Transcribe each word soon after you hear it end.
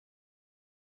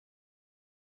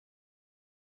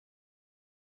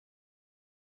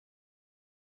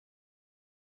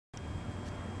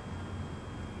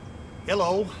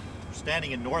Hello, we're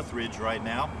standing in Northridge right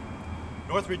now.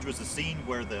 Northridge was the scene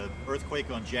where the earthquake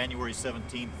on January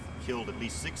 17th killed at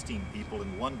least 16 people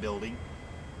in one building,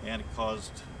 and it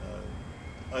caused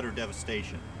utter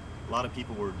devastation. A lot of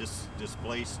people were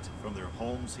displaced from their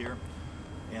homes here,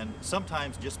 and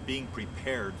sometimes just being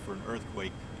prepared for an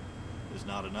earthquake is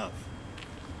not enough.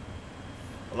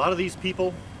 A lot of these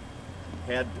people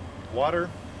had water,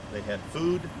 they had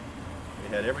food,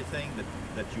 they had everything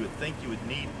that you would think you would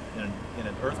need in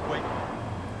an earthquake,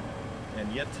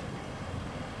 and yet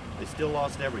they still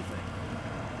lost everything.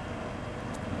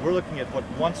 We're looking at what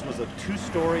once was a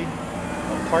two-story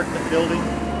apartment building.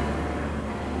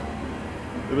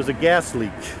 There was a gas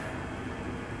leak,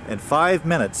 and 5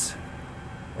 minutes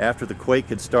after the quake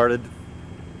had started,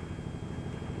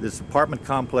 this apartment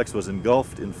complex was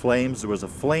engulfed in flames. There was a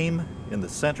flame in the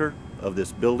center of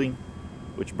this building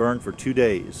which burned for 2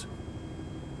 days.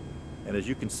 And as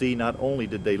you can see, not only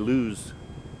did they lose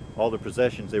all their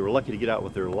possessions, they were lucky to get out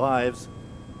with their lives,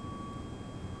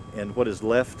 and what is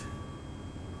left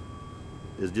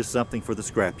is just something for the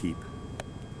scrap heap.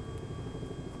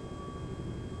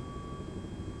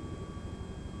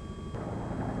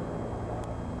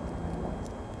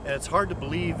 And it's hard to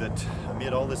believe that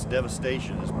amid all this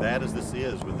devastation, as bad as this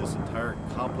is, with this entire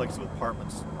complex of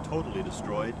apartments totally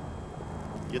destroyed,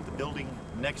 yet the building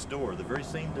next door, the very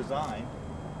same design,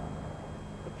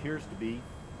 appears to be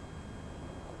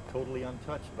totally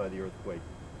untouched by the earthquake.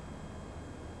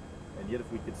 And yet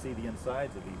if we could see the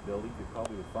insides of these buildings, we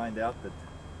probably would find out that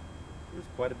there's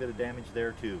quite a bit of damage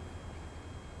there too.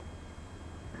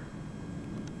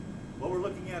 What we're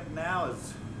looking at now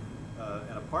is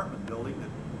an apartment building that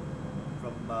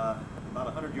from about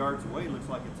 100 yards away looks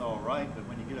like it's all right, but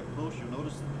when you get up close, you'll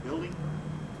notice that the building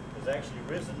has actually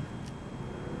risen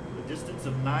the distance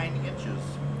of 9 inches.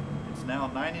 It's now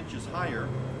 9 inches higher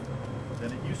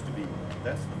than it used to be.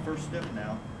 That's the first step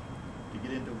now to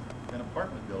get into an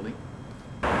apartment building.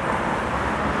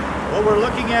 What we're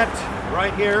looking at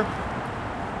right here,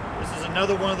 this is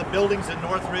another one of the buildings in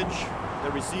Northridge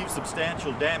that received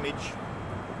substantial damage.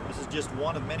 This is just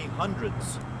one of many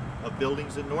hundreds of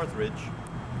buildings in Northridge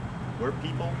where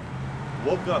people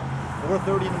woke up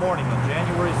 4:30 in the morning on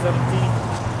January 17th,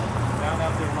 found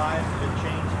out their lives had been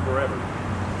changed forever.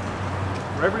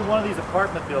 For every one of these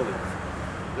apartment buildings,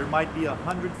 there might be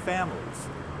 100 families.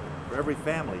 For every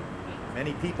family,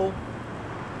 many people,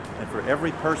 and for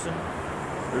every person,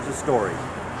 there's a story.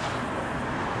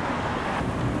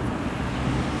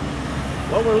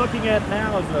 What we're looking at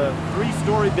now is a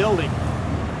 3-story building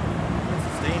that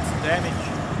sustained some damage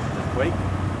in the quake.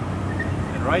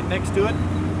 And right next to it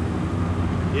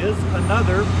is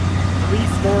another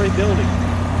 3-story building.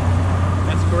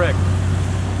 That's correct.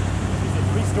 It's a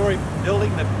 3-story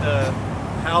building that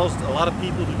housed a lot of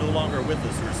people who no longer are with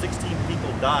us. There were 16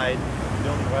 people died in the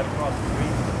building right across the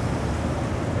street.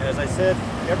 And as I said,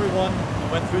 everyone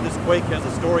who went through this quake has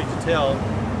a story to tell,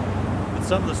 but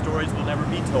some of the stories will never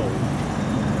be told.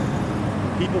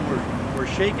 People were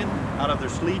shaken out of their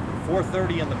sleep at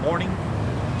 4:30 in the morning,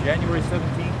 January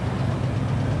 17th,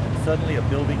 and suddenly a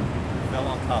building fell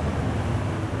on top of them.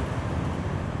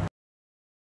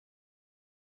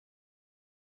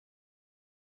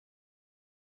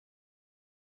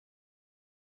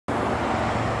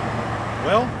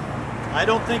 Well, I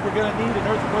don't think we're going to need an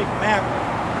earthquake map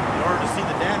in order to see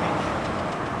the damage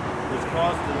that's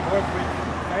caused to the Northridge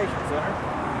Fashion Center.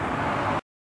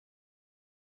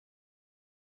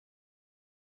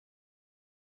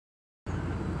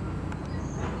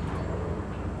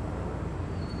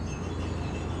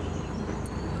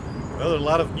 Well, a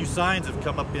lot of new signs have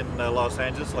come up in Los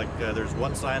Angeles. Like there's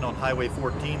one sign on Highway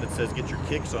 14 that says "Get your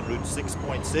kicks" on Route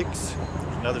 6.6.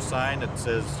 There's another sign that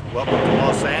says "Welcome to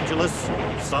Los Angeles.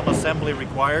 Some assembly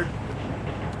required."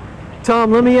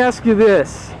 Tom, let me ask you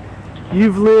this.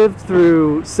 You've lived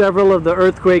through several of the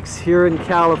earthquakes here in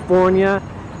California.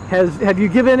 Have you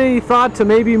given any thought to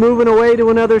maybe moving away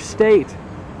to another state?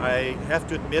 I have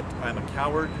to admit I'm a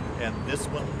coward, and this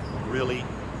one really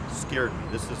scared me.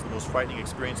 This is the most frightening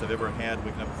experience I've ever had,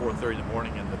 waking up at 4:30 in the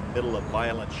morning in the middle of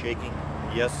violent shaking.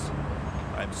 Yes,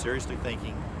 I'm seriously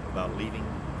thinking about leaving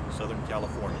Southern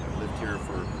California. I've lived here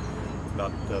for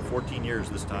about 14 years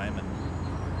this time, and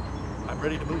I'm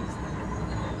ready to move.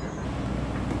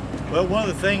 Well, one of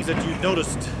the things that you've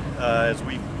noticed as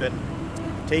we've been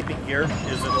taping here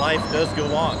is that life does go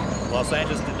on. Los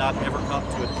Angeles did not ever come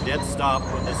to a dead stop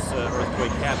when this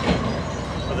earthquake happened.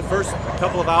 For the first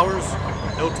couple of hours,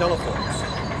 no telephones.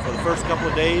 For the first couple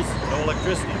of days, no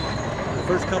electricity. For the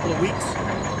first couple of weeks,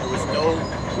 there was no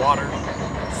water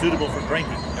suitable for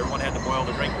drinking. Everyone had to boil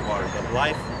the drinking water, but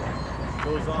life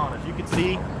goes on. As you can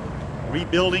see,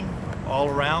 rebuilding all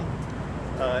around.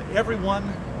 Everyone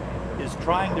is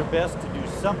trying their best to do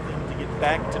something to get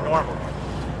back to normal.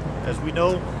 As we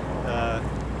know,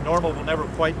 normal will never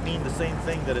quite mean the same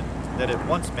thing that it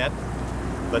once meant,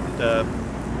 but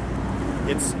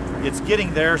it's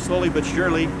getting there slowly but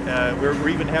surely. We're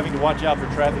even having to watch out for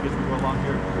traffic as we go along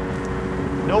here.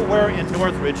 Nowhere in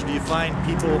Northridge do you find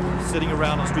people sitting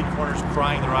around on street corners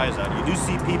crying their eyes out. You do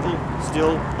see people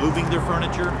still moving their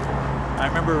furniture. I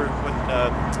remember when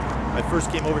I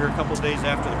first came over here a couple of days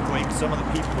after the quake, some of the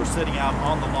people were sitting out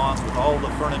on the lawns with all the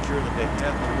furniture that they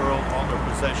had in the world, all their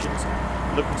possessions,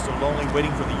 looking so lonely,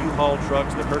 waiting for the U-Haul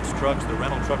trucks, the Hertz trucks, the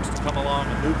rental trucks to come along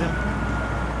and move them.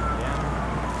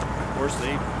 And of course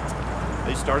they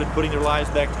started putting their lives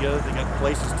back together. They got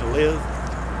places to live.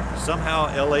 Somehow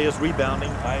LA is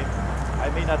rebounding. I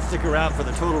may not stick around for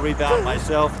the total rebound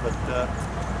myself,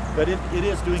 but it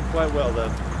is doing quite well.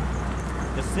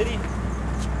 The city,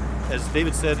 as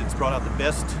David said, it's brought out the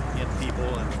best in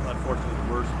people and unfortunately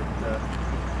the worst. But,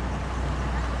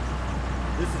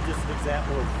 this is just an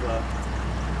example of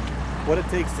what it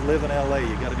takes to live in LA.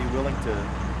 You got to be willing to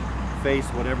face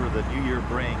whatever the new year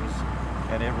brings,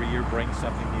 and every year brings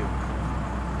something new.